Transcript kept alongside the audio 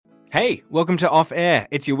Hey, welcome to Off Air.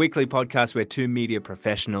 It's your weekly podcast where two media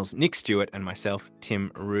professionals, Nick Stewart and myself,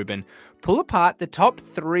 Tim Rubin, pull apart the top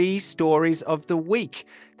 3 stories of the week.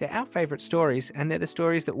 They're our favourite stories, and they're the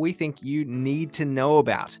stories that we think you need to know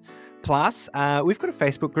about. Plus, we've got a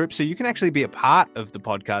Facebook group, so you can actually be a part of the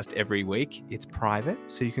podcast every week. It's private,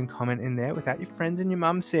 so you can comment in there without your friends and your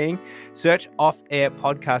mum seeing. Search Off Air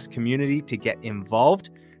Podcast Community to get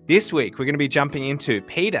involved. This week, we're going to be jumping into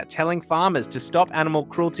PETA telling farmers to stop animal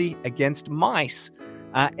cruelty against mice,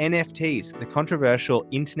 NFTs, the controversial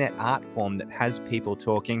internet art form that has people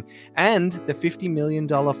talking, and the $50 million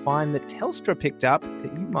fine that Telstra picked up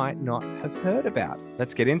that you might not have heard about.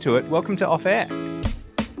 Let's get into it. Welcome to Off Air.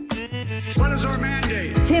 What is our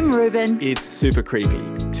mandate? Tim Rubin. It's super creepy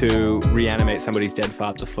to reanimate somebody's dead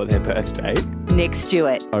father for their birthday. Nick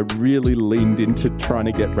Stewart. I really leaned into trying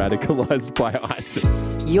to get radicalized by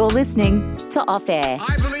ISIS. You're listening to Off Air.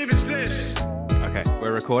 I believe it's this. Okay,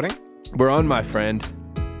 we're recording. We're on, my friend.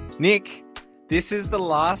 Nick, this is the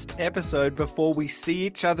last episode before we see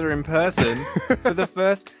each other in person for the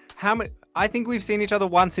first... I think we've seen each other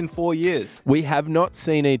once in 4 years. We have not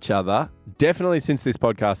seen each other, definitely since this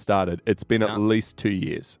podcast started. It's been at least 2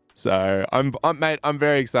 years. So, mate, I'm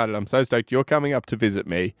very excited. I'm so stoked. You're coming up to visit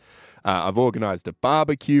me. I've organised a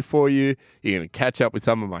barbecue for you. You're going to catch up with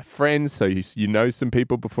some of my friends so you know some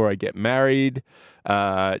people before I get married.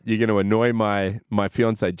 You're going to annoy my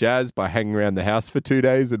fiancée Jazz by hanging around the house for 2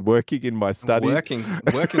 days and working in my study. Working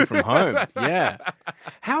from home, yeah.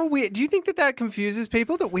 How weird. Do you think that confuses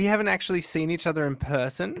people, that we haven't actually seen each other in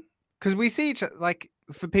person? Because we see each other, like,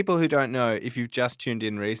 for people who don't know, if you've just tuned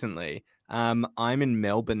in recently, I'm in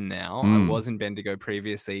Melbourne now. I was in Bendigo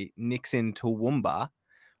previously. Nick's in Toowoomba.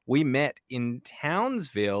 We met in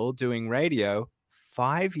Townsville doing radio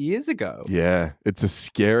 5 years ago. Yeah, it's a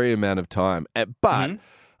scary amount of time. But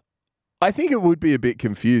I think it would be a bit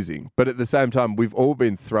confusing. But at the same time, we've all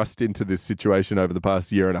been thrust into this situation over the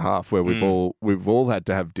past year and a half where we've all had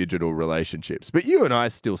to have digital relationships. But you and I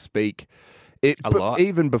still speak a lot.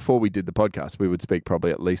 Even before we did the podcast, we would speak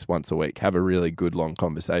probably at least once a week, have a really good long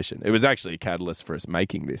conversation. It was actually a catalyst for us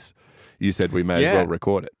making this. You said we may as well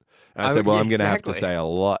record it. And I said, well, I'm going to have to say a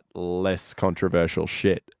lot less controversial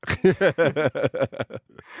shit.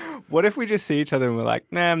 What if we just see each other and we're like,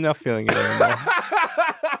 nah, I'm not feeling it anymore.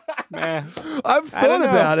 Nah, I've thought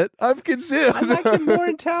about it. I've considered. I like him more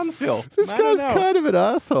in Townsville. This guy's kind of an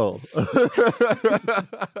asshole.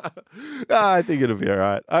 I think it'll be all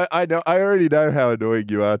right. I know. I already know how annoying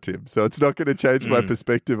you are, Tim. So it's not going to change my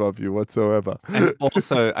perspective of you whatsoever. And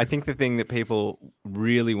also, I think the thing that people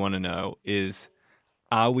really want to know is,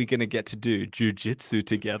 are we going to get to do jiu-jitsu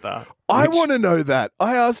together? I want to know that.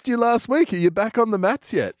 I asked you last week, are you back on the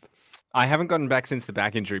mats yet? I haven't gotten back since the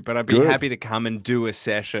back injury, but I'd be happy to come and do a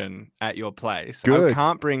session at your place. Good. I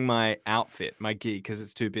can't bring my outfit, my gi, because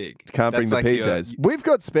it's too big. Can't bring the PJs. We've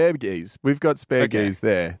got spare gis. We've got spare gis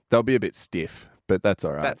there. They'll be a bit stiff, but that's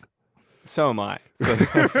all right. So am I.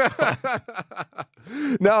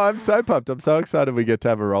 No, I'm so pumped. I'm so excited we get to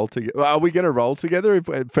have a roll together. Are we going to roll together?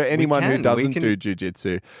 For anyone who doesn't do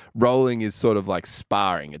jiu-jitsu, rolling is sort of like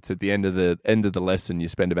sparring. It's at the end of the lesson. You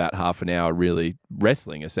spend about half an hour really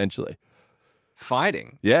wrestling, essentially.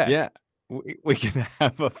 Fighting? Yeah. Yeah. We can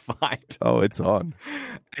have a fight. Oh, it's on.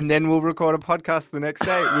 And then we'll record a podcast the next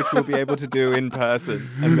day, which we'll be able to do in person.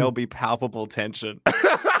 And there'll be palpable tension.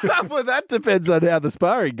 Well, that depends on how the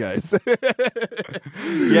sparring goes.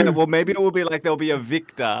 Yeah, well, maybe it will be like there'll be a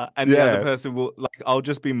victor and the other person will, like, I'll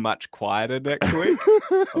just be much quieter next week.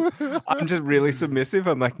 I'm just really submissive.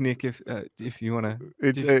 I'm like, Nick, if you want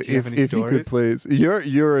to, do you have any stories? If you could please.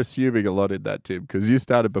 You're assuming a lot in that, Tim, because you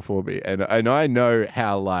started before me. And I know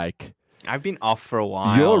how, like... I've been off for a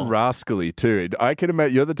while. You're rascally too. I can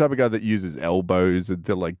imagine you're the type of guy that uses elbows and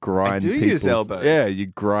to like grind. I do use elbows. Yeah, you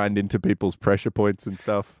grind into people's pressure points and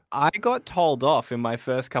stuff. I got told off in my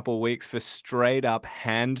first couple of weeks for straight up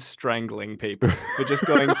hand strangling people for just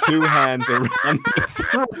going 2 hands around the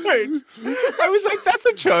throat. I was like, that's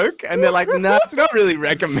a joke. And they're like, no, it's not really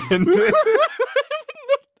recommended.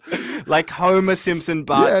 Like Homer Simpson,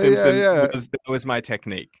 Bart Simpson that was my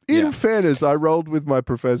technique. In fairness, I rolled with my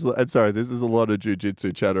professor. And sorry, this is a lot of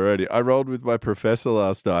jiu-jitsu chat already. I rolled with my professor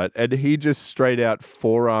last night, and he just straight out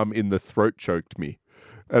forearm in the throat choked me.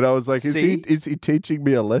 And I was like, is he teaching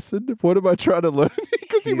me a lesson? What am I trying to learn?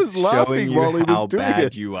 Because he was laughing while he was doing it. How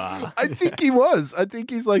bad you are. I think he was. I think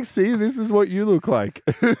he's like, see, this is what you look like.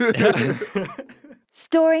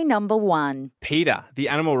 Story number 1. PETA, the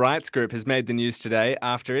animal rights group, has made the news today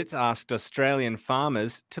after it's asked Australian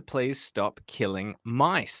farmers to please stop killing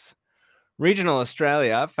mice. Regional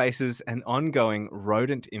Australia faces an ongoing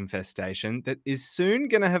rodent infestation that is soon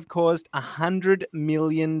going to have caused $100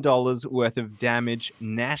 million worth of damage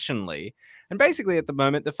nationally. And basically, at the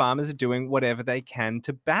moment, the farmers are doing whatever they can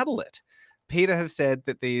to battle it. PETA have said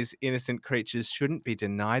that these innocent creatures shouldn't be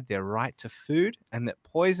denied their right to food and that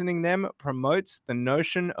poisoning them promotes the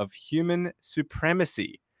notion of human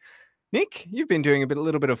supremacy. Nick, you've been doing a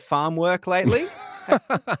little bit of farm work lately.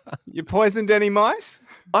 You poisoned any mice?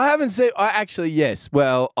 I haven't seen. Yes.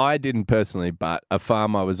 Well, I didn't personally, but a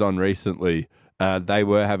farm I was on recently, they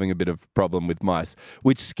were having a bit of a problem with mice,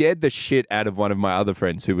 which scared the shit out of one of my other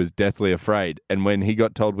friends who was deathly afraid. And when he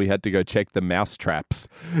got told we had to go check the mouse traps,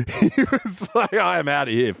 he was like, "I am out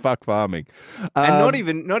of here. Fuck farming."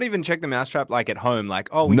 And not even check the mousetrap like at home. Like,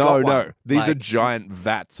 oh, we got one. No. These are giant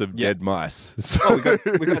vats of dead mice. So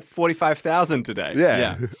we got 45,000 today.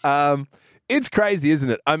 Yeah. It's crazy, isn't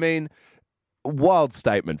it? I mean, wild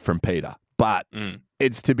statement from PETA, but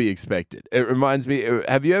it's to be expected. It reminds me.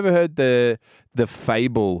 Have you ever heard the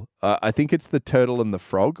fable? I think it's the turtle and the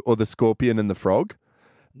frog, or the scorpion and the frog,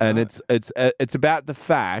 and it's about the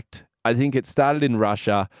fact. I think it started in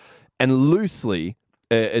Russia, and loosely,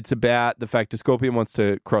 it's about the fact a scorpion wants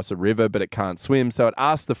to cross a river, but it can't swim, so it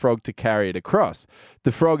asks the frog to carry it across.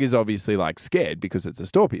 The frog is obviously like scared because it's a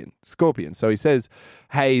scorpion. So he says,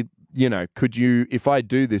 "Hey, could you, if I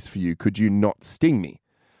do this for you, could you not sting me?"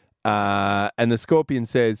 And the scorpion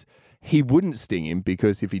says he wouldn't sting him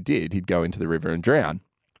because if he did, he'd go into the river and drown.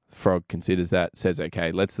 The frog considers that, says,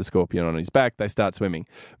 okay, lets the scorpion on his back. They start swimming.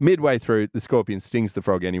 Midway through, the scorpion stings the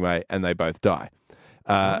frog anyway, and they both die.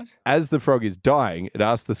 As the frog is dying, it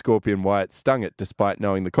asks the scorpion why it stung it despite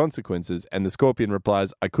knowing the consequences. And the scorpion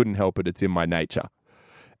replies, "I couldn't help it. It's in my nature."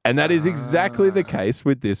 And that is exactly the case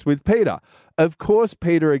with PETA. Of course,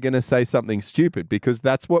 PETA are going to say something stupid because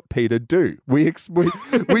that's what PETA do. We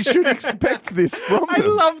should expect this from them. I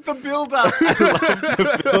love the build-up.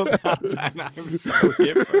 And I'm so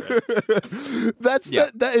here for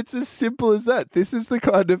it. It's as simple as that. This is the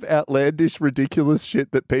kind of outlandish, ridiculous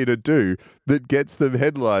shit that PETA do that gets them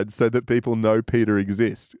headlines so that people know PETA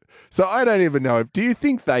exists. So I don't even know do you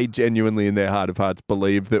think they genuinely in their heart of hearts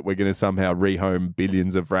believe that we're going to somehow rehome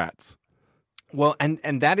billions of rats? Well, and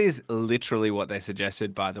that is literally what they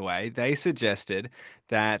suggested, by the way. They suggested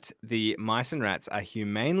that the mice and rats are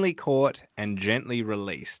humanely caught and gently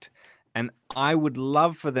released. And I would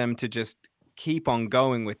love for them to just keep on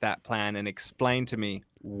going with that plan and explain to me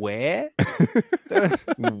where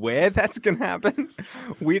that's going to happen,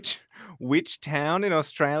 which town in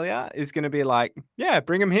Australia is going to be like, yeah,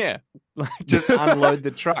 bring them here. Just unload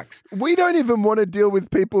the trucks. We don't even want to deal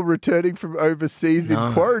with people returning from overseas in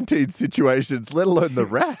quarantine situations, let alone the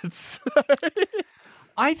rats.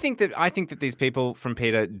 I think that these people from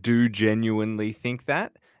PETA do genuinely think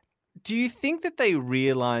that. Do you think that they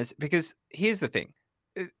realize? Because here's the thing.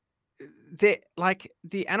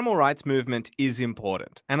 The animal rights movement is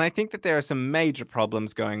important. And I think that there are some major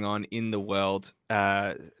problems going on in the world,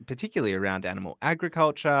 particularly around animal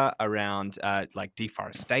agriculture, around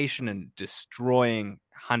deforestation and destroying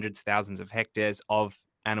hundreds, thousands of hectares of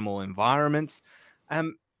animal environments.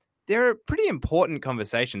 There are pretty important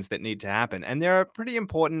conversations that need to happen. And there are pretty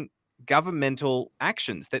important governmental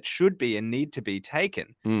actions that should be and need to be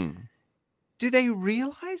taken. Do they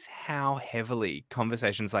realize how heavily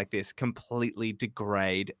conversations like this completely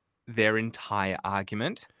degrade their entire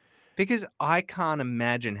argument? Because I can't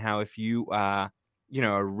imagine how if you are,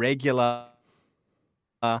 a regular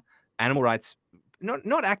animal rights, not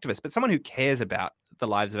activist, but someone who cares about the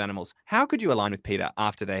lives of animals, how could you align with PETA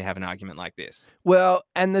after they have an argument like this? Well,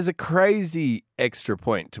 and there's a crazy extra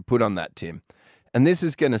point to put on that, Tim. And this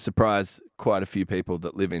is going to surprise quite a few people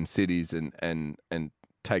that live in cities and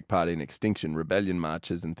take part in Extinction Rebellion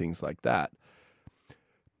marches and things like that.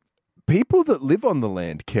 People that live on the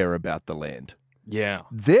land care about the land. Yeah.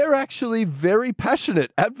 They're actually very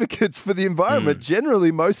passionate advocates for the environment.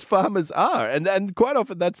 Generally, most farmers are. And quite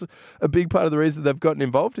often that's a big part of the reason they've gotten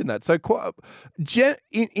involved in that. So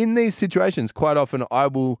in these situations, quite often I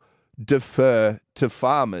will defer to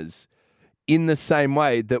farmers in the same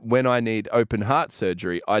way that when I need open heart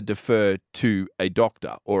surgery, I defer to a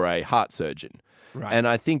doctor or a heart surgeon. Right. And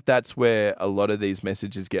I think that's where a lot of these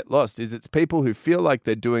messages get lost, is it's people who feel like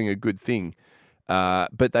they're doing a good thing,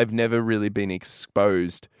 but they've never really been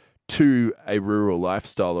exposed to a rural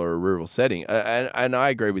lifestyle or a rural setting. And I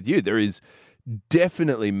agree with you. There is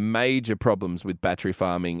definitely major problems with battery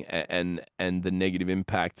farming and the negative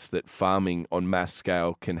impacts that farming on mass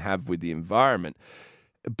scale can have with the environment.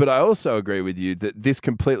 But I also agree with you that this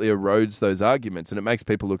completely erodes those arguments and it makes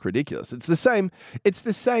people look ridiculous. It's the same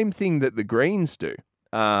thing that the Greens do.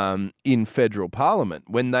 in federal parliament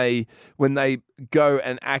when they go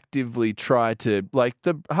and actively try to, like,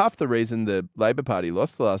 half the reason the Labor Party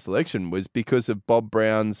lost the last election was because of Bob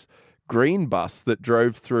Brown's green bus that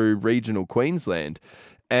drove through regional Queensland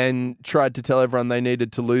and tried to tell everyone they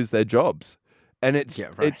needed to lose their jobs. And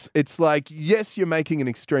it's like, yes, you're making an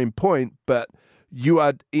extreme point, but you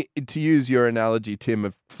are, to use your analogy, Tim,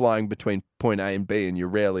 of flying between point A and B and you're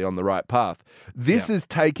rarely on the right path. This is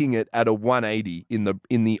taking it at a 180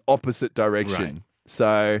 in the opposite direction. Right.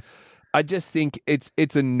 So I just think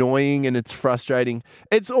it's annoying and it's frustrating.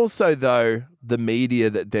 It's also, though, the media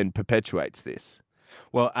that then perpetuates this.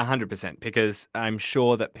 Well, 100%, because I'm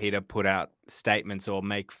sure that Peter put out statements or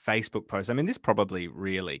make Facebook posts. I mean, this probably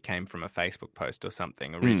really came from a Facebook post or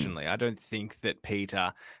something originally. I don't think that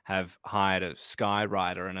Peter have hired a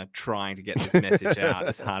skywriter and are trying to get this message out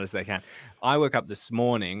as hard as they can. I woke up this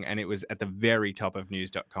morning and it was at the very top of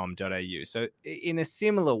news.com.au. So in a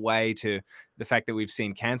similar way to the fact that we've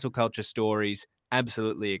seen cancel culture stories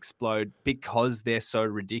absolutely explode because they're so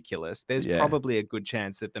ridiculous, there's probably a good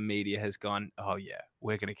chance that the media has gone, oh yeah,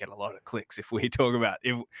 we're going to get a lot of clicks if we talk about,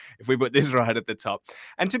 if we put this right at the top.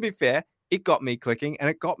 And to be fair, it got me clicking and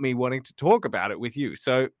it got me wanting to talk about it with you.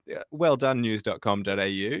 So well done,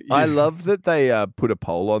 news.com.au. I love that they put a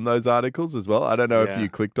poll on those articles as well. I don't know if you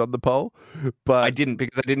clicked on the poll, but I didn't,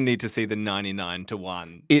 because I didn't need to see the 99 to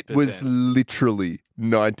 1. It was literally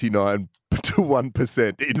 99 to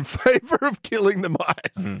 1% in favor of killing the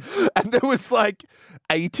mice. And there was like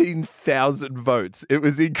 18,000 votes. It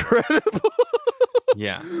was incredible.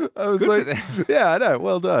 Yeah. I was like, yeah, I know.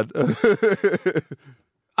 Well done.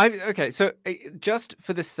 Okay, so just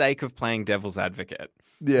for the sake of playing devil's advocate,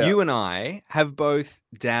 you and I have both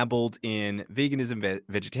dabbled in veganism,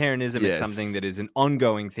 vegetarianism. Yes. It's something that is an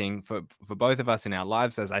ongoing thing for both of us in our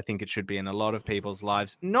lives, as I think it should be in a lot of people's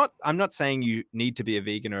lives. I'm not saying you need to be a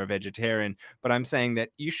vegan or a vegetarian, but I'm saying that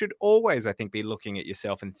you should always, I think, be looking at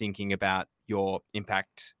yourself and thinking about your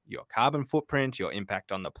impact, your carbon footprint, your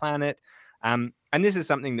impact on the planet. And this is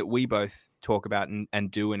something that we both talk about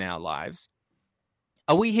and do in our lives.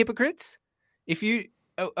 Are we hypocrites?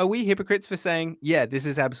 Are we hypocrites for saying, yeah, this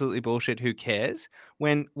is absolutely bullshit, who cares?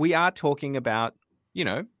 When we are talking about,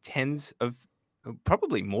 tens of,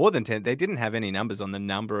 probably more than 10. They didn't have any numbers on the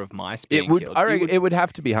number of mice being killed. I reckon it would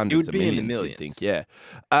have to be hundreds of millions. It would be in the millions. I think, yeah.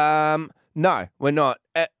 No, we're not.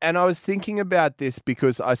 And I was thinking about this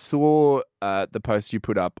because I saw the post you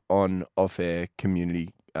put up on Off-Air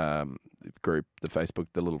Community group,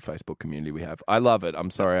 the little Facebook community we have. I love it.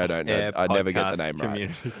 I'm sorry, I don't know. I never get the name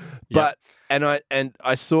community. Right. But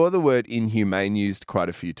I saw the word inhumane used quite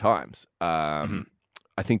a few times. I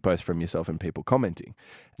think both from yourself and people commenting.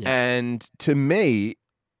 Yeah. And to me,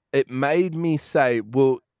 it made me say,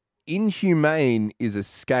 well, inhumane is a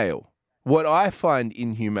scale. What I find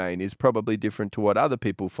inhumane is probably different to what other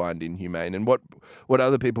people find inhumane and what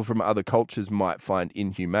other people from other cultures might find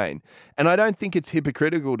inhumane. And I don't think it's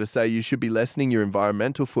hypocritical to say you should be lessening your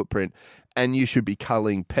environmental footprint and you should be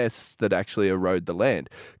culling pests that actually erode the land,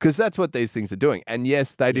 because that's what these things are doing. And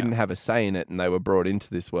yes, they didn't have a say in it and they were brought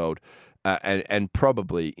into this world and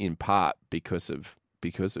probably in part because of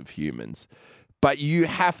humans. But you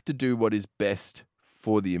have to do what is best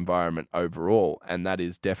for the environment overall, and that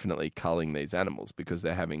is definitely culling these animals because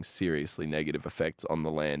they're having seriously negative effects on the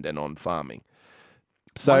land and on farming.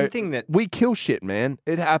 So one thing that we kill shit, man.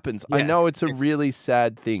 It happens. Yeah, I know it's a really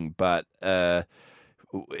sad thing, but every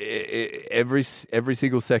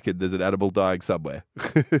single second there's an animal dying somewhere.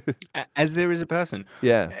 As there is a person.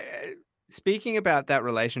 Yeah. Speaking about that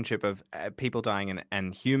relationship of people dying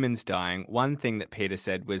and humans dying, one thing that Peter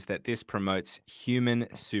said was that this promotes human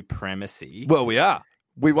supremacy. Well,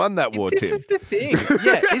 we won that war, Tim. This is the thing.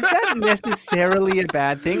 Yeah, is that necessarily a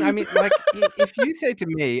bad thing? I mean, like, if you say to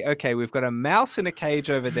me, okay, we've got a mouse in a cage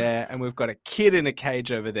over there and we've got a kid in a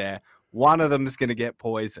cage over there, one of them is going to get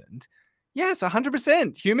poisoned. Yes,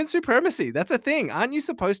 100%. Human supremacy. That's a thing. Aren't you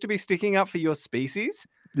supposed to be sticking up for your species?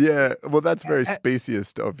 Yeah, well, that's very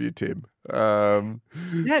speciesist of you, Tim.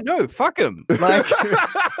 Yeah, no, fuck them. Like,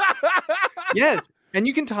 yes. And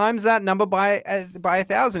you can times that number by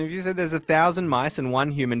 1,000. If you say there's 1,000 mice and one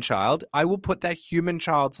human child, I will put that human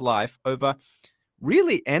child's life over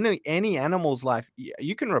really any animal's life.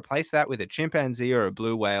 You can replace that with a chimpanzee or a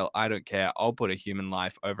blue whale. I don't care. I'll put a human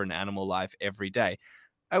life over an animal life every day.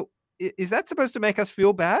 Oh, is that supposed to make us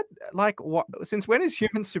feel bad? Like, what? Since when is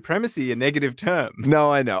human supremacy a negative term?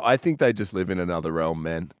 No, I know. I think they just live in another realm,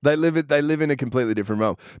 man. They live in a completely different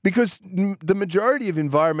realm because the majority of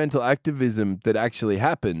environmental activism that actually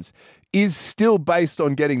happens is still based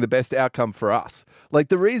on getting the best outcome for us. Like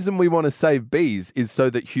the reason we want to save bees is so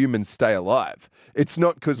that humans stay alive. It's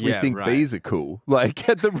not because we think bees are cool. Like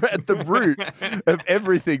at the root of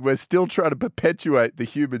everything, we're still trying to perpetuate the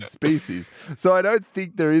human species. So I don't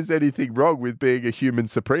think there is anything wrong with being a human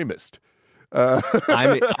supremacist.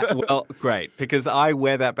 Well, great, because I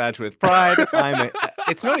wear that badge with pride.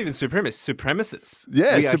 It's not even supremacists.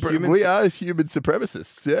 Yeah, we are human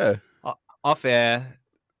supremacists. Yeah. Off Air,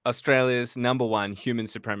 Australia's #1 human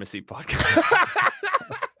supremacy podcast.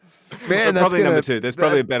 Man, that's probably number 2. There's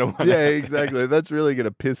probably a better one. Yeah, exactly. That's really going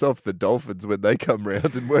to piss off the dolphins when they come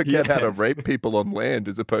round and work out how to rape people on land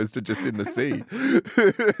as opposed to just in the sea.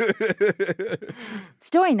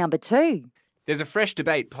 Story number 2. There's a fresh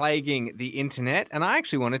debate plaguing the internet, and I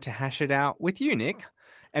actually wanted to hash it out with you, Nick.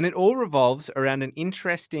 And it all revolves around an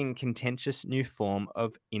interesting, contentious new form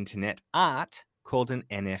of internet art called an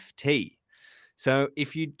NFT. So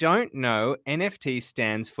if you don't know, NFT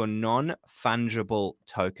stands for non-fungible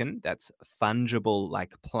token. That's fungible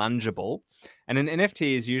like plungible. And an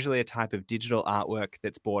NFT is usually a type of digital artwork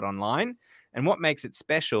that's bought online. And what makes it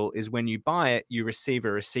special is when you buy it, you receive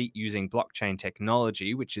a receipt using blockchain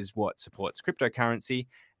technology, which is what supports cryptocurrency.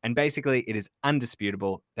 And basically, it is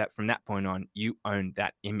undisputable that from that point on, you own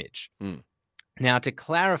that image. Now, to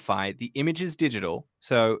clarify, the image is digital,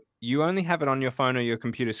 so you only have it on your phone or your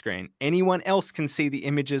computer screen. Anyone else can see the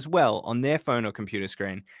image as well on their phone or computer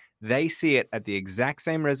screen. They see it at the exact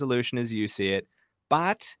same resolution as you see it,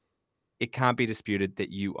 but it can't be disputed that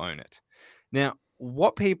you own it. Now,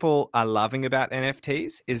 what people are loving about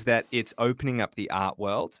NFTs is that it's opening up the art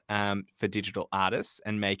world for digital artists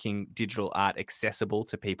and making digital art accessible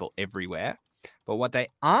to people everywhere. But what they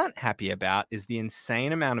aren't happy about is the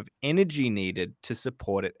insane amount of energy needed to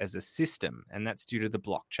support it as a system. And that's due to the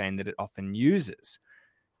blockchain that it often uses.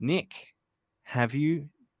 Nick, have you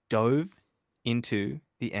dove into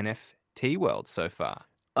the NFT world so far?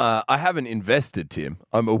 I haven't invested, Tim.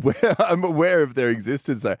 I'm aware of their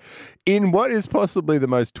existence, though. In what is possibly the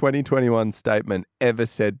most 2021 statement ever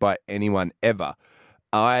said by anyone ever,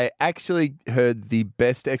 I actually heard the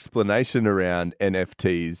best explanation around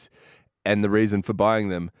NFTs and the reason for buying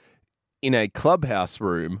them in a Clubhouse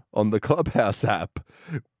room on the Clubhouse app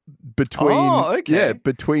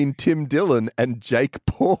between Tim Dillon and Jake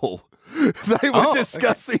Paul. They were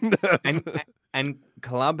discussing them. And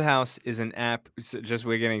Clubhouse is an app. So just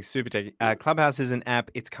we're getting super techy. Clubhouse is an app.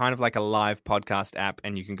 It's kind of like a live podcast app,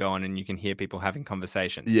 and you can go on and you can hear people having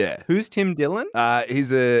conversations. Yeah. Who's Tim Dillon?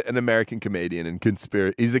 He's an American comedian and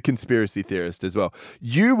he's a conspiracy theorist as well.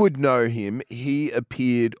 You would know him. He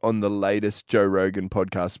appeared on the latest Joe Rogan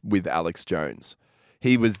podcast with Alex Jones.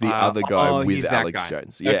 He was the other guy with Alex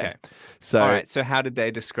Jones. Yeah. Okay. So, all right. So how did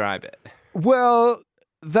they describe it? Well,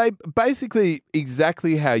 they basically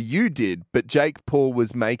exactly how you did, but Jake Paul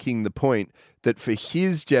was making the point that for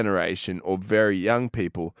his generation or very young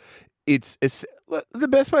people, it's the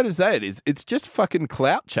best way to say it is it's just fucking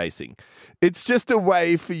clout chasing. It's just a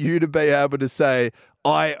way for you to be able to say,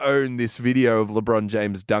 I own this video of LeBron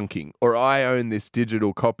James dunking, or I own this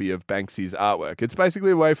digital copy of Banksy's artwork. It's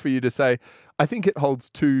basically a way for you to say, I think it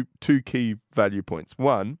holds two key value points.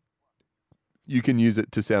 One, you can use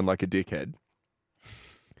it to sound like a dickhead.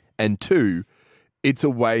 And 2, it's a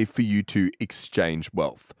way for you to exchange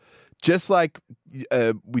wealth. Just like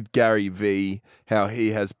with Gary Vee, how he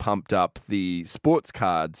has pumped up the sports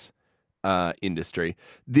cards industry,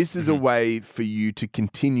 this is a way for you to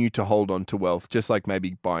continue to hold on to wealth, just like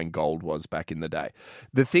maybe buying gold was back in the day.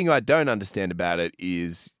 The thing I don't understand about it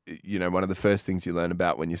is, one of the first things you learn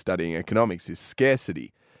about when you're studying economics is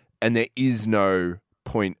scarcity. And there is no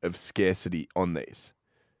point of scarcity on these.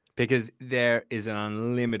 Because there is an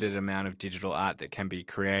unlimited amount of digital art that can be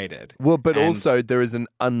created. Well, but also there is an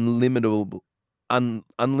unlimited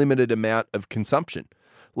amount of consumption.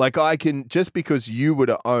 Like just because you were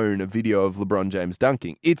to own a video of LeBron James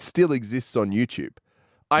dunking, it still exists on YouTube.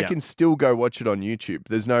 I can still go watch it on YouTube.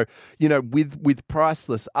 There's no, with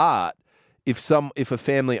priceless art, if a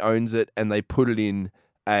family owns it and they put it in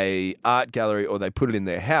a art gallery or they put it in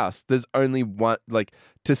their house, there's only one, like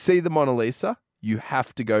to see the Mona Lisa, you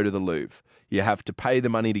have to go to the Louvre. You have to pay the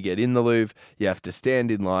money to get in the Louvre. You have to stand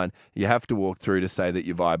in line. You have to walk through to say that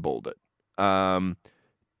you've eyeballed it.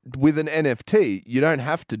 With an NFT, you don't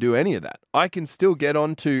have to do any of that. I can still get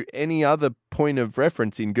onto any other point of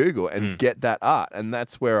reference in Google and get that art. And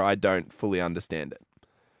that's where I don't fully understand it.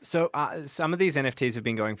 So some of these NFTs have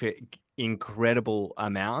been going for incredible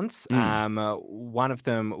amounts. One of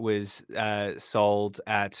them was sold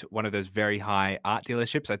at one of those very high art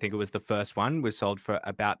dealerships. I think it was the first one, was sold for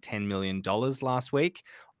about $10 million last week.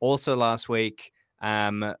 Also last week,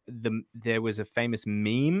 there was a famous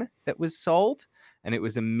meme that was sold, and it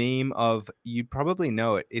was a meme of, you'd probably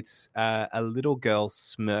know it. It's a little girl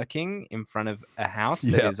smirking in front of a house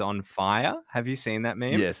that is on fire. Have you seen that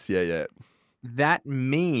meme? Yes, yeah. That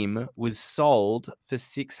meme was sold for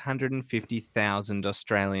 650,000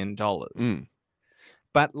 Australian dollars.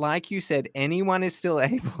 But like you said, anyone is still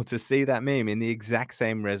able to see that meme in the exact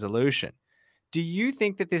same resolution. Do you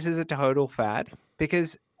think that this is a total fad?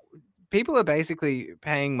 Because people are basically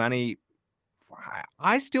paying money.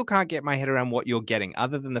 I still can't get my head around what you're getting,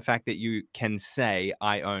 other than the fact that you can say,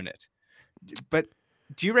 I own it. But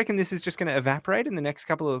do you reckon this is just going to evaporate in the next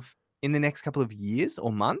couple of years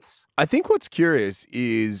or months? I think what's curious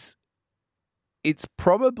is it's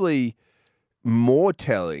probably more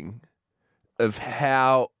telling of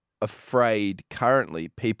how afraid currently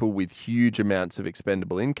people with huge amounts of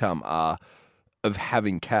expendable income are of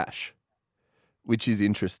having cash, which is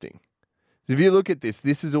interesting. If you look at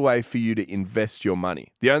this is a way for you to invest your money.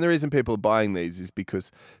 The only reason people are buying these is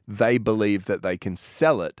because they believe that they can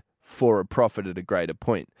sell it for a profit at a greater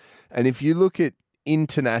point. And if you look at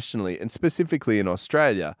internationally, and specifically in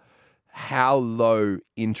Australia, how low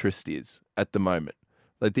interest is at the moment.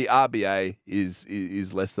 Like the RBA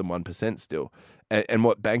is less than 1% still. And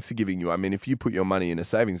what banks are giving you, I mean, if you put your money in a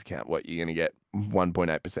savings account, what you're going to get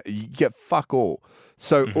 1.8%. You get fuck all.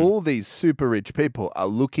 So all these super rich people are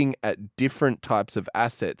looking at different types of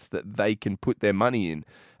assets that they can put their money in,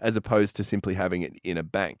 as opposed to simply having it in a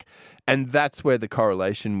bank. And that's where the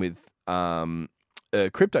correlation with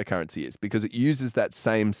cryptocurrency is, because it uses that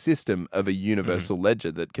same system of a universal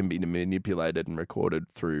ledger that can be manipulated and recorded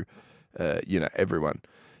through, everyone.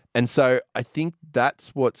 And so I think that's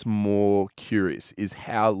what's more curious, is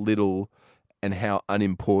how little and how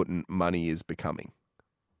unimportant money is becoming.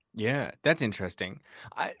 Yeah, that's interesting.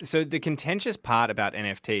 So the contentious part about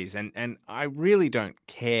NFTs, and I really don't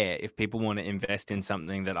care if people want to invest in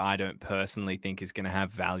something that I don't personally think is going to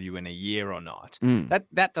have value in a year or not.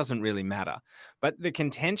 That doesn't really matter. But the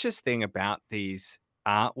contentious thing about these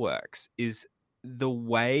artworks is the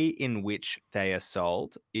way in which they are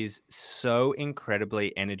sold is so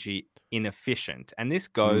incredibly energy inefficient. And this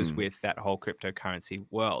goes with that whole cryptocurrency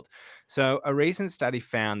world. So a recent study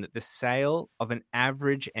found that the sale of an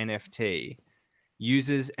average NFT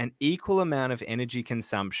uses an equal amount of energy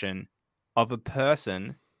consumption of a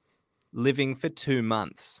person living for 2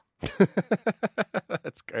 months.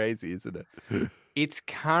 That's crazy, isn't it? It's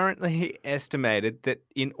currently estimated that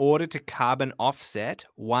in order to carbon offset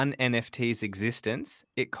one NFT's existence,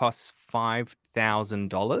 it costs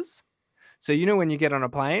 $5,000. So when you get on a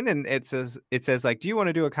plane and it says like, do you want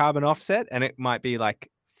to do a carbon offset? And it might be like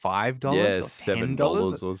 $5 or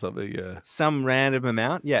 $7 or something, yeah. Some random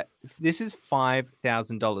amount. Yeah, this is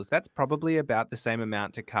 $5,000. That's probably about the same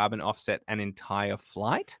amount to carbon offset an entire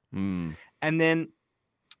flight. And then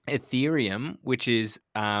Ethereum, which is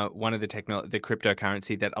one of the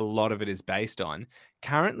cryptocurrency that a lot of it is based on,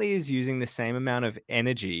 currently is using the same amount of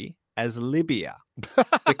energy as Libya,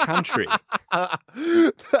 the country.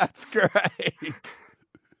 That's great.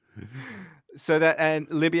 And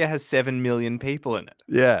Libya has 7 million people in it.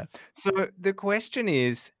 Yeah. So the question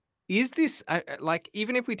is this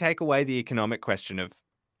even if we take away the economic question of,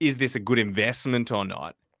 is this a good investment or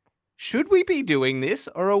not? Should we be doing this,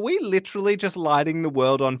 or are we literally just lighting the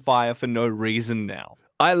world on fire for no reason now?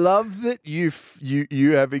 I love that you've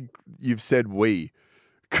said we,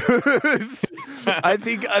 because I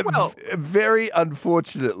think very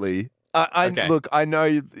unfortunately, look, I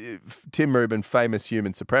know Tim Rubin, famous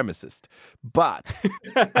human supremacist, but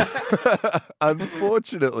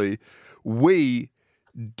unfortunately, we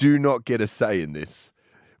do not get a say in this.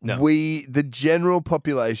 No. The general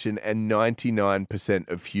population and 99%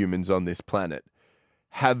 of humans on this planet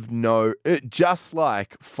have just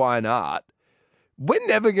like fine art, we're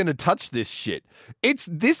never going to touch this shit.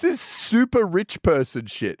 This is super rich person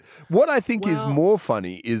shit. What I think is more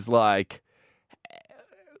funny is like,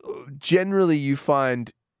 generally you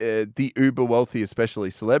find the uber wealthy, especially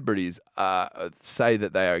celebrities, say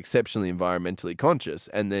that they are exceptionally environmentally conscious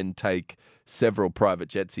and then take several private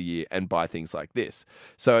jets a year and buy things like this.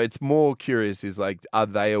 So it's more curious is like, are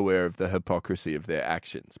they aware of the hypocrisy of their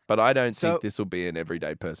actions? But I don't think this will be an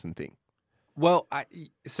everyday person thing. Well,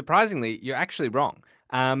 surprisingly, you're actually wrong.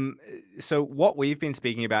 So what we've been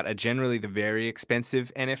speaking about are generally the very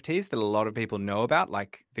expensive NFTs that a lot of people know about,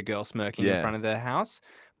 like the girl smirking in front of the house.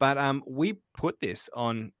 But we put this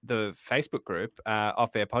on the Facebook group,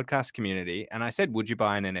 Off Air Podcast Community, and I said, would you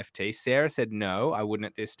buy an NFT? Sarah said, no, I wouldn't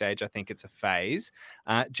at this stage. I think it's a phase.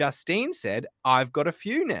 Justine said, I've got a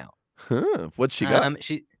few now. What's she got?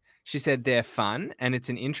 She said they're fun and it's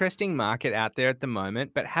an interesting market out there at the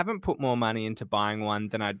moment, but haven't put more money into buying one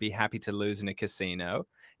than I'd be happy to lose in a casino.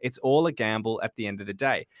 It's all a gamble at the end of the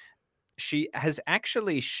day. She has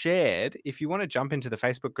actually shared, if you want to jump into the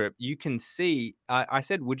Facebook group, you can see, I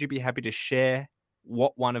said, would you be happy to share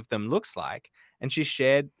what one of them looks like? And she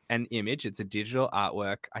shared an image. It's a digital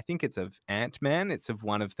artwork. I think it's of Ant-Man. It's of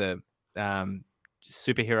one of the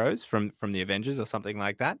superheroes from the Avengers or something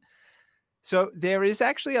like that. So there is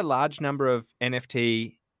actually a large number of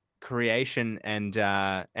NFT creation and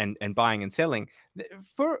buying and selling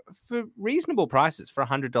for reasonable prices, for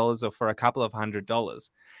 $100 or for a couple of $100.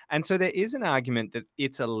 And so there is an argument that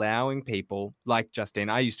it's allowing people like Justine.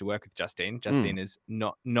 I used to work with Justine. Justine is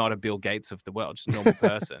not a Bill Gates of the world, just a normal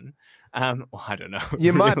person. Well, I don't know.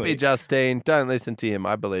 You might really. be, Justine. Don't listen to him.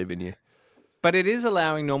 I believe in you. But it is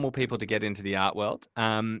allowing normal people to get into the art world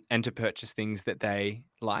and to purchase things that they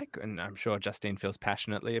like. And I'm sure Justine feels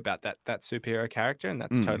passionately about that superhero character, and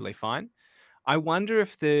that's totally fine. I wonder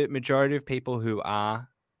if the majority of people who are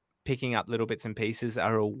picking up little bits and pieces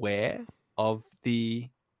are aware of the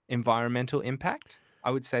environmental impact.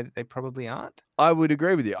 I would say that they probably aren't. I would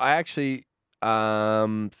agree with you. I actually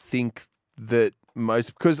think that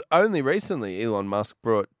because only recently Elon Musk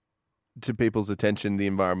brought to people's attention the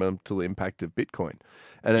environmental impact of Bitcoin,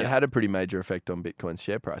 and it had a pretty major effect on Bitcoin's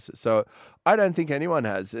share prices. So I don't think anyone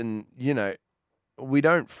has, and we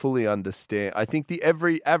don't fully understand. I think the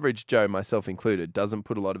average Joe, myself included, doesn't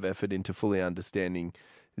put a lot of effort into fully understanding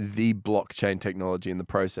the blockchain technology and the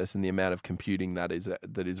process and the amount of computing that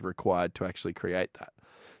is required to actually create that.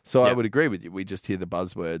 So I would agree with you. We just hear the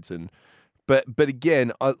buzzwords but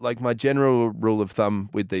again, like my general rule of thumb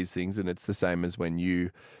with these things, and it's the same as when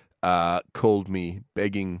you called me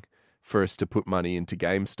begging for us to put money into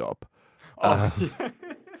GameStop,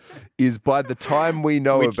 is by the time we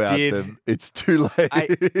know about them, it's too late. I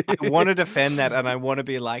want to defend that, and I want to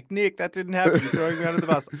be like, Nick, that didn't happen. You're throwing me under the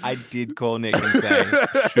bus. I did call Nick and say,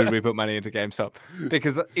 should we put money into GameStop?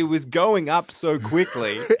 Because it was going up so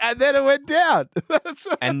quickly. And then it went down.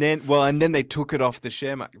 And then they took it off the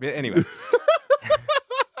share market. But anyway.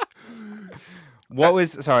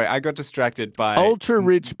 Sorry, I got distracted by... Ultra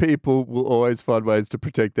rich people will always find ways to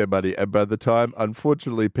protect their money. And by the time,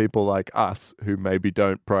 unfortunately, people like us who maybe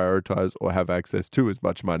don't prioritize or have access to as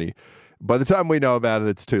much money, by the time we know about it,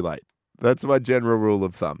 it's too late. That's my general rule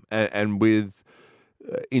of thumb. And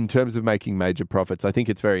in terms of making major profits, I think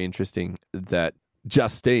it's very interesting that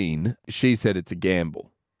Justine, she said it's a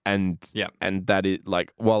gamble. And that is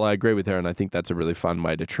like, while I agree with her, and I think that's a really fun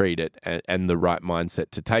way to treat it and the right mindset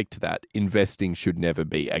to take to that, investing should never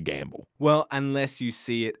be a gamble. Well, unless you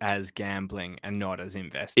see it as gambling and not as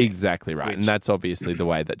investing. Exactly right. And that's obviously the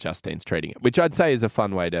way that Justine's treating it, which I'd say is a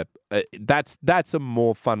fun way to, that's a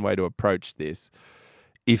more fun way to approach this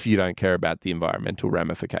if you don't care about the environmental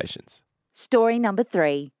ramifications. Story number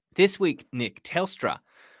 3. This week, Nick, Telstra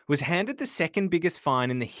was handed the second biggest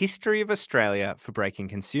fine in the history of Australia for breaking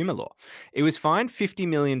consumer law. It was fined $50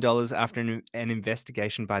 million after an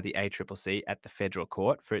investigation by the ACCC at the federal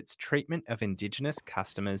court for its treatment of Indigenous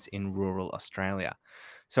customers in rural Australia.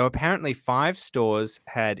 So apparently 5 stores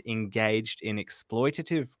had engaged in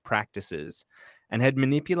exploitative practices and had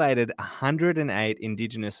manipulated 108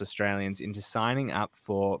 Indigenous Australians into signing up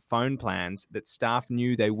for phone plans that staff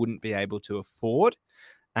knew they wouldn't be able to afford.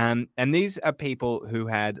 And these are people who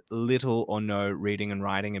had little or no reading and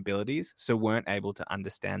writing abilities, so weren't able to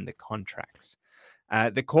understand the contracts.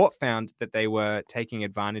 The court found that they were taking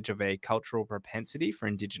advantage of a cultural propensity for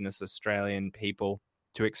Indigenous Australian people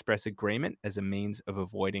to express agreement as a means of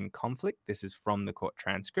avoiding conflict. This is from the court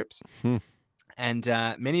transcripts. And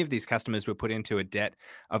many of these customers were put into a debt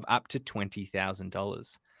of up to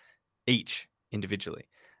 $20,000 each individually,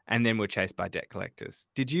 and then were chased by debt collectors.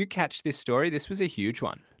 Did you catch this story? This was a huge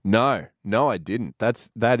one. No, I didn't.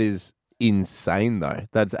 That is insane, though.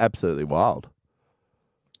 That's absolutely wild.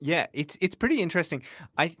 Yeah, it's pretty interesting.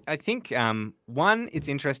 I think, one, it's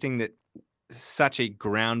interesting that such a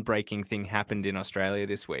groundbreaking thing happened in Australia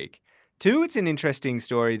this week. 2, it's an interesting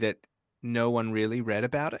story that no one really read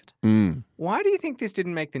about it. Why do you think this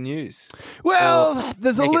didn't make the news? Well,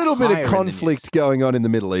 there's a little bit of conflict going on in the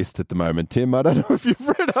Middle East at the moment, Tim. I don't know if you've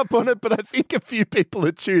read up on it, but I think a few people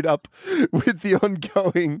are chewed up with the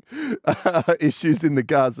ongoing issues in the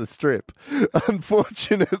Gaza Strip.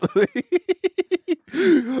 Unfortunately,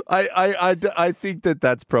 I think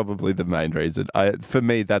that's probably the main reason. For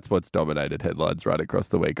me, that's what's dominated headlines right across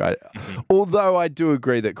the week. Although I do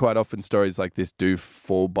agree that quite often stories like this do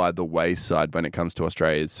fall by the wayside when it comes to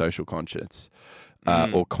Australia's social conscience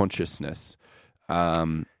or consciousness.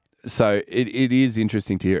 So it is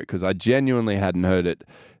interesting to hear it because I genuinely hadn't heard it.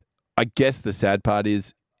 I guess the sad part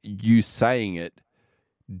is you saying it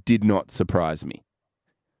did not surprise me.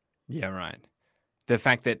 Yeah, right. The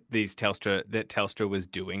fact that Telstra was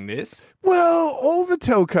doing this. Well, all the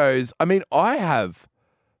telcos, I mean, I have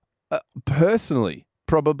personally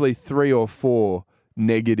probably 3 or 4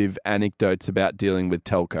 negative anecdotes about dealing with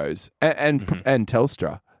telcos and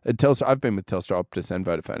Telstra. Telstra. I've been with Telstra, Optus and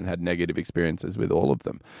Vodafone and had negative experiences with all of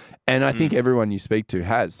them. And I think everyone you speak to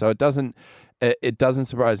has. So it doesn't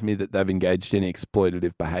surprise me that they've engaged in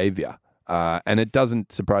exploitative behaviour. And it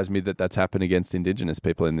doesn't surprise me that that's happened against Indigenous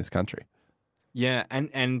people in this country. Yeah,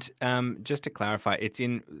 and just to clarify, it's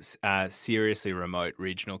in seriously remote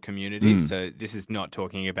regional communities. So this is not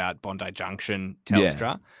talking about Bondi Junction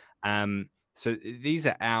Telstra. So these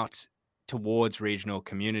are out towards regional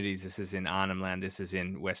communities. This is in Arnhem Land. This is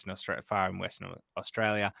in Western Australia, far in Western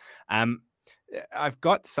Australia. I've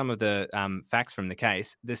got some of the facts from the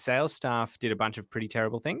case. The sales staff did a bunch of pretty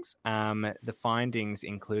terrible things. The findings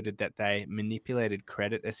included that they manipulated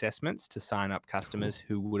credit assessments to sign up customers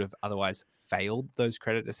who would have otherwise failed those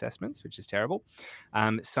credit assessments, which is terrible.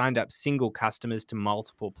 Signed up single customers to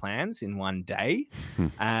multiple plans in one day.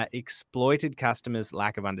 Exploited customers'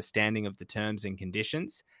 lack of understanding of the terms and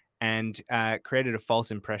conditions, and created a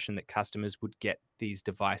false impression that customers would get these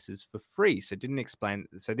devices for free. So didn't explain.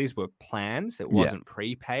 So these were plans. It wasn't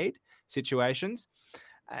prepaid situations.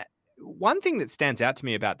 One thing that stands out to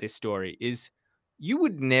me about this story is you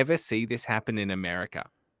would never see this happen in America.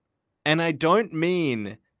 And I don't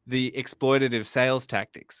mean the exploitative sales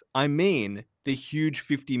tactics. I mean the huge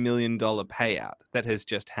 $50 million payout that has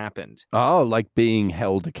just happened. Oh, like being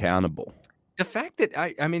held accountable. The fact that,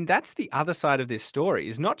 I mean, that's the other side of this story,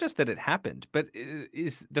 is not just that it happened, but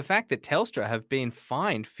is the fact that Telstra have been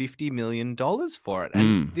fined $50 million for it.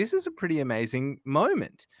 And this is a pretty amazing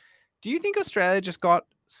moment. Do you think Australia just got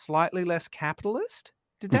slightly less capitalist?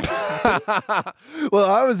 Did that just happen?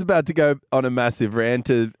 Well, I was about to go on a massive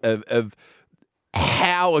rant of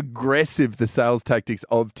how aggressive the sales tactics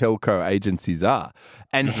of telco agencies are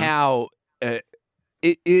and how...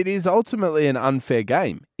 It is ultimately an unfair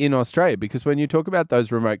game in Australia, because when you talk about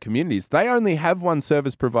those remote communities, they only have one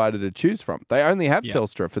service provider to choose from. They only have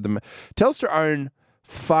Telstra for them. Telstra own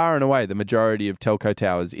far and away the majority of telco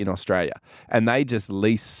towers in Australia, and they just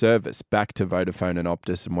lease service back to Vodafone and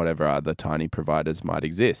Optus and whatever other tiny providers might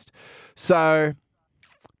exist. So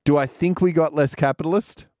do I think we got less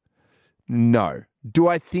capitalist? No. Do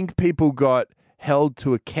I think people got held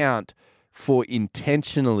to account for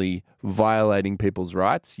intentionally violating people's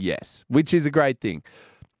rights? Yes, which is a great thing.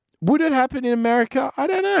 Would it happen in America? I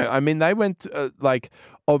don't know. I mean, they went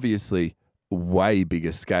obviously way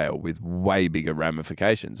bigger scale with way bigger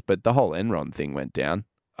ramifications, but the whole Enron thing went down,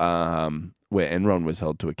 where Enron was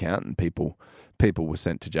held to account and people were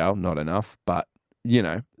sent to jail. Not enough, but you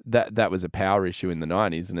know that was a power issue in the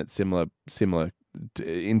 90s, and it's similar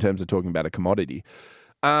in terms of talking about a commodity.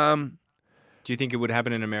 Do you think it would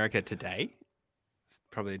happen in America today? It's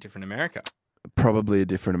probably a different America. Probably a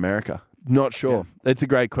different America. Not sure. Yeah. It's a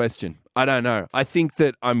great question. I don't know. I think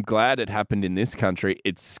that I'm glad it happened in this country.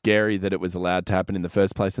 It's scary that it was allowed to happen in the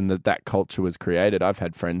first place and that culture was created. I've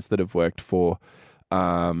had friends that have worked for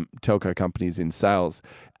telco companies in sales,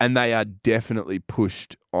 and they are definitely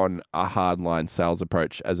pushed on a hardline sales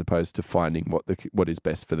approach as opposed to finding what is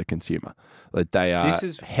best for the consumer. Like they are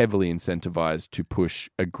heavily incentivized to push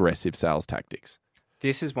aggressive sales tactics.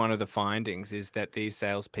 This is one of the findings, is that these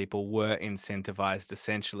salespeople were incentivized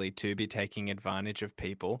essentially to be taking advantage of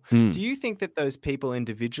people. Do you think that those people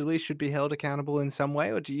individually should be held accountable in some way,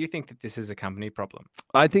 or do you think that this is a company problem?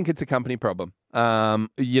 I think it's a company problem.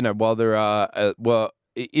 While there are,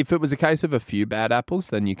 if it was a case of a few bad apples,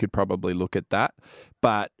 then you could probably look at that.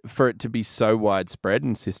 But for it to be so widespread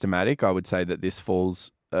and systematic, I would say that this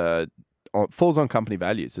falls on company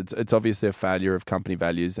values. It's obviously a failure of company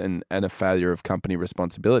values and a failure of company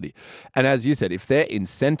responsibility. And as you said, if they're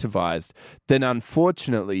incentivized, then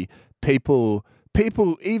unfortunately people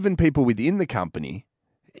within the company,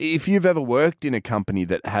 if you've ever worked in a company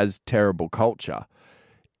that has terrible culture,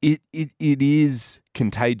 it is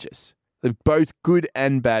contagious. Both good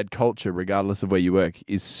and bad culture, regardless of where you work,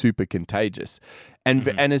 is super contagious. And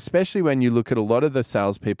especially when you look at a lot of the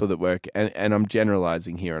salespeople that work, and I'm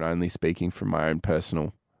generalizing here and only speaking from my own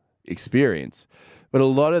personal experience, but a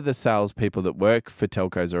lot of the salespeople that work for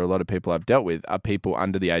telcos, or a lot of people I've dealt with, are people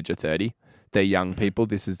under the age of 30. They're young people.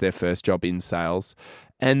 This is their first job in sales.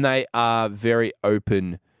 And they are very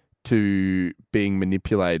open to being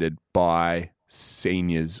manipulated by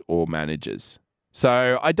seniors or managers.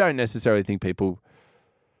 So I don't necessarily think people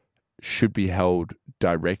should be held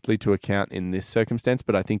directly to account in this circumstance,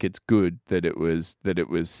 but I think it's good that it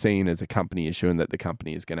was seen as a company issue and that the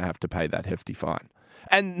company is going to have to pay that hefty fine.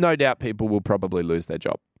 And no doubt people will probably lose their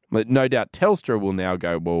job. No doubt Telstra will now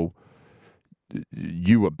go, well,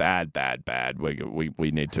 you were bad.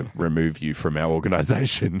 We need to remove you from our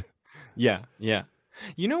organisation. Yeah.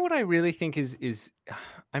 You know what I really think is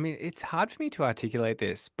I mean, it's hard for me to articulate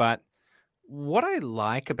this, but what I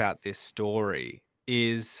like about this story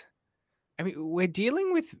is, I mean, we're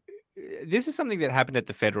dealing with, this is something that happened at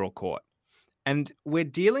the federal court, and we're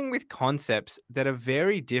dealing with concepts that are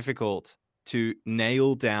very difficult to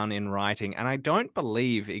nail down in writing, and I don't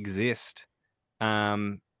believe exist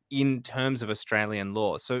in terms of Australian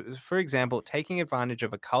law. So, for example, taking advantage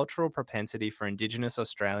of a cultural propensity for Indigenous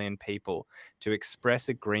Australian people to express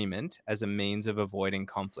agreement as a means of avoiding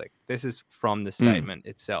conflict. This is from the statement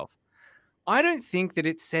itself. I don't think that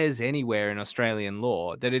it says anywhere in Australian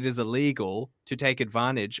law that it is illegal to take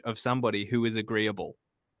advantage of somebody who is agreeable.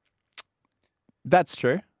 That's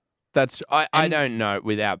true. I don't know.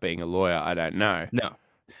 Without being a lawyer, I don't know. No.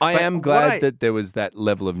 I am glad that there was that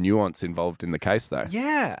level of nuance involved in the case, though.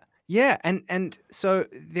 Yeah. And so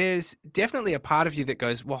there's definitely a part of you that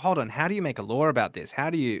goes, well, hold on, how do you make a law about this? How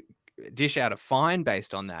do you dish out a fine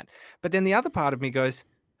based on that? But then the other part of me goes,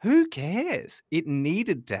 who cares? It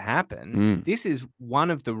needed to happen. This is one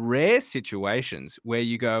of the rare situations where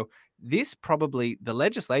you go, the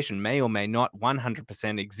legislation may or may not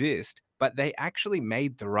 100% exist, but they actually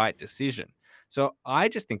made the right decision. So I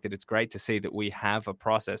just think that it's great to see that we have a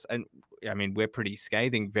process. And I mean, we're pretty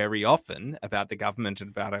scathing very often about the government and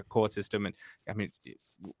about our court system. And I mean,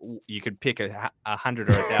 you could pick 100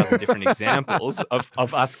 or 1,000 different examples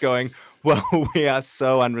of us going, well, we are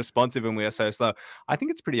so unresponsive and we are so slow. I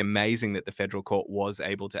think it's pretty amazing that the federal court was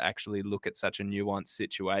able to actually look at such a nuanced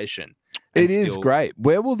situation. It is great.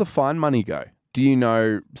 Where will the fine money go? Do you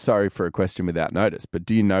know, sorry for a question without notice, but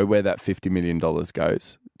do you know where that $50 million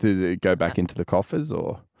goes? Does it go back into the coffers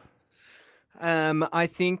or? I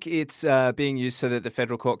think it's being used so that the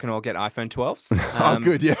federal court can all get iPhone 12s. Oh,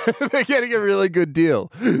 good. Yeah. They're getting a really good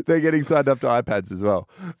deal. They're getting signed up to iPads as well.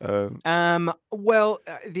 Well,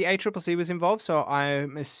 the ACCC was involved, so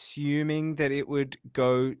I'm assuming that it would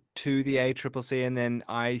go to the ACCC, and then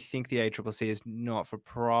I think the ACCC is not for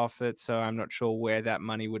profit, so I'm not sure where that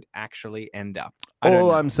money would actually end up.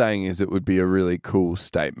 All I'm saying is it would be a really cool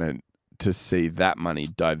statement to see that money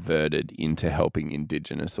diverted into helping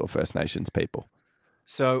Indigenous or First Nations people.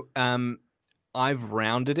 So I've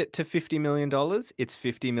rounded it to $50 million. It's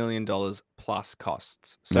 $50 million plus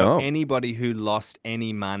costs. So anybody who lost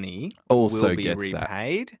any money also will be gets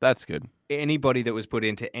repaid. That's good. Anybody that was put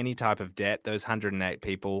into any type of debt, those 108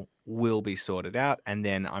 people will be sorted out. And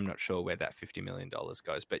then I'm not sure where that $50 million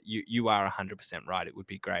goes. But you are 100% right. It would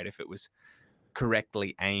be great if it was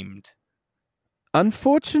correctly aimed.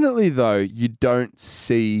 Unfortunately, though, you don't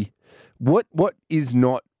see what is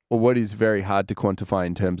not, or what is very hard to quantify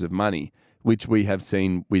in terms of money, which we have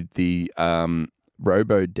seen with the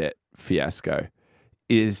robo-debt fiasco,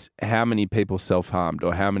 is how many people self-harmed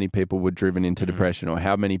or how many people were driven into depression or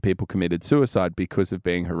how many people committed suicide because of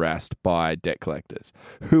being harassed by debt collectors,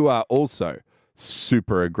 who are also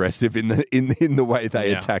super aggressive in the way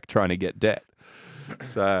they attack trying to get debt.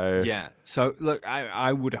 So look,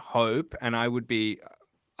 I would hope, and I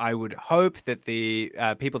would hope that the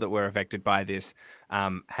people that were affected by this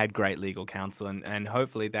had great legal counsel, and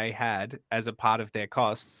hopefully they had, as a part of their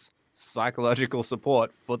costs, psychological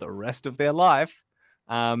support for the rest of their life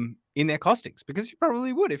in their costings, because you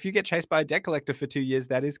probably would. If you get chased by a debt collector for 2 years,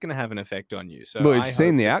 that is going to have an effect on you. So we've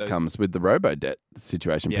seen the outcomes with the robo-debt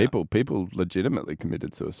situation. Yeah. People legitimately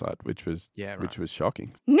committed suicide, which was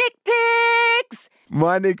shocking. Nick picks!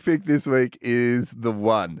 My Nick pick this week is The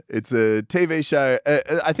One. It's a TV show.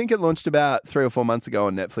 I think it launched about 3 or 4 months ago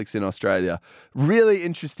on Netflix in Australia. Really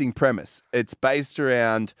interesting premise. It's based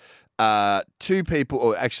around two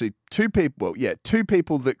people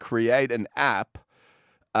that create an app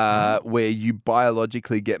where you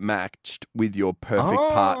biologically get matched with your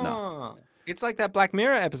perfect partner. It's like that Black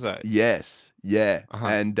Mirror episode. Yes, yeah,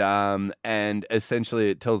 and essentially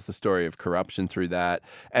it tells the story of corruption through that,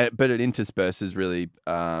 but it intersperses really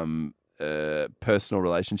personal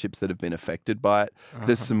relationships that have been affected by it.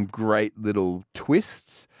 There's some great little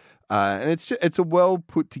twists, and it's a well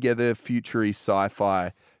put together futury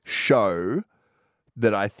sci-fi show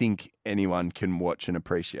that I think anyone can watch and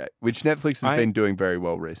appreciate, which Netflix has been doing very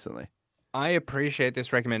well recently. I appreciate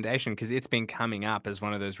this recommendation because it's been coming up as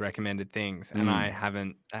one of those recommended things, and I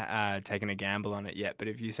haven't taken a gamble on it yet. But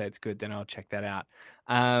if you say it's good, then I'll check that out.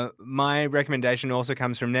 My recommendation also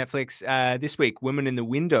comes from Netflix. This week, Woman in the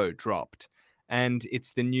Window dropped, and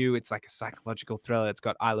it's like a psychological thriller. It's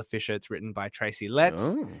got Isla Fisher. It's written by Tracy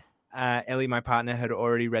Letts. Ellie, my partner, had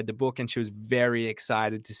already read the book, and she was very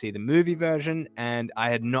excited to see the movie version. And I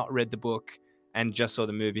had not read the book and just saw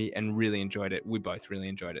the movie and really enjoyed it. We both really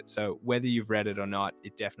enjoyed it. So whether you've read it or not,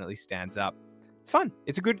 it definitely stands up. It's fun.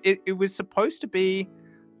 It's a good, it was supposed to be,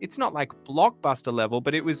 it's not like blockbuster level,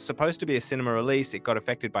 but it was supposed to be a cinema release. It got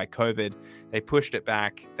affected by COVID. They pushed it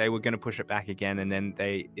back. They were going to push it back again. And then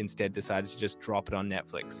they instead decided to just drop it on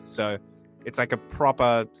Netflix. So it's like a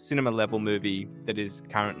proper cinema level movie that is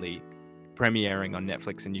currently premiering on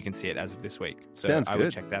Netflix, and you can see it as of this week. So Sounds I good.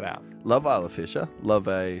 would check that out. Love Isla Fisher. Love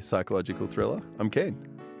a psychological thriller. I'm keen.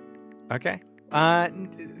 Okay.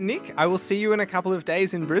 Nick, I will see you in a couple of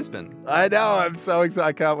days in Brisbane. I know. I'm so excited.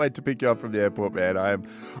 I can't wait to pick you up from the airport, man.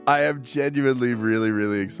 I am genuinely really,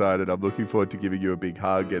 really excited. I'm looking forward to giving you a big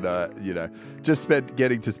hug and, just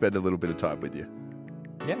getting to spend a little bit of time with you.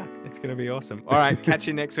 Yeah, it's going to be awesome. All right, catch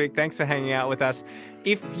you next week. Thanks for hanging out with us.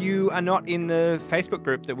 If you are not in the Facebook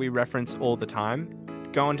group that we reference all the time,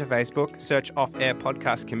 go onto Facebook, search Off Air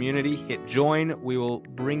Podcast Community, hit join. We will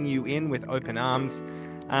bring you in with open arms.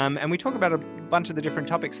 And we talk about a bunch of the different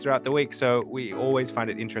topics throughout the week, so we always find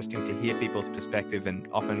it interesting to hear people's perspective, and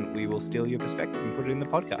often we will steal your perspective and put it in the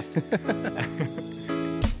podcast.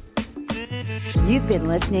 You've been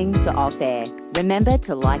listening to Off Air. Remember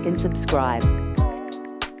to like and subscribe.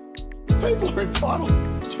 People are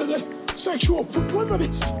entitled to their sexual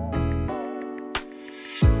proclivities.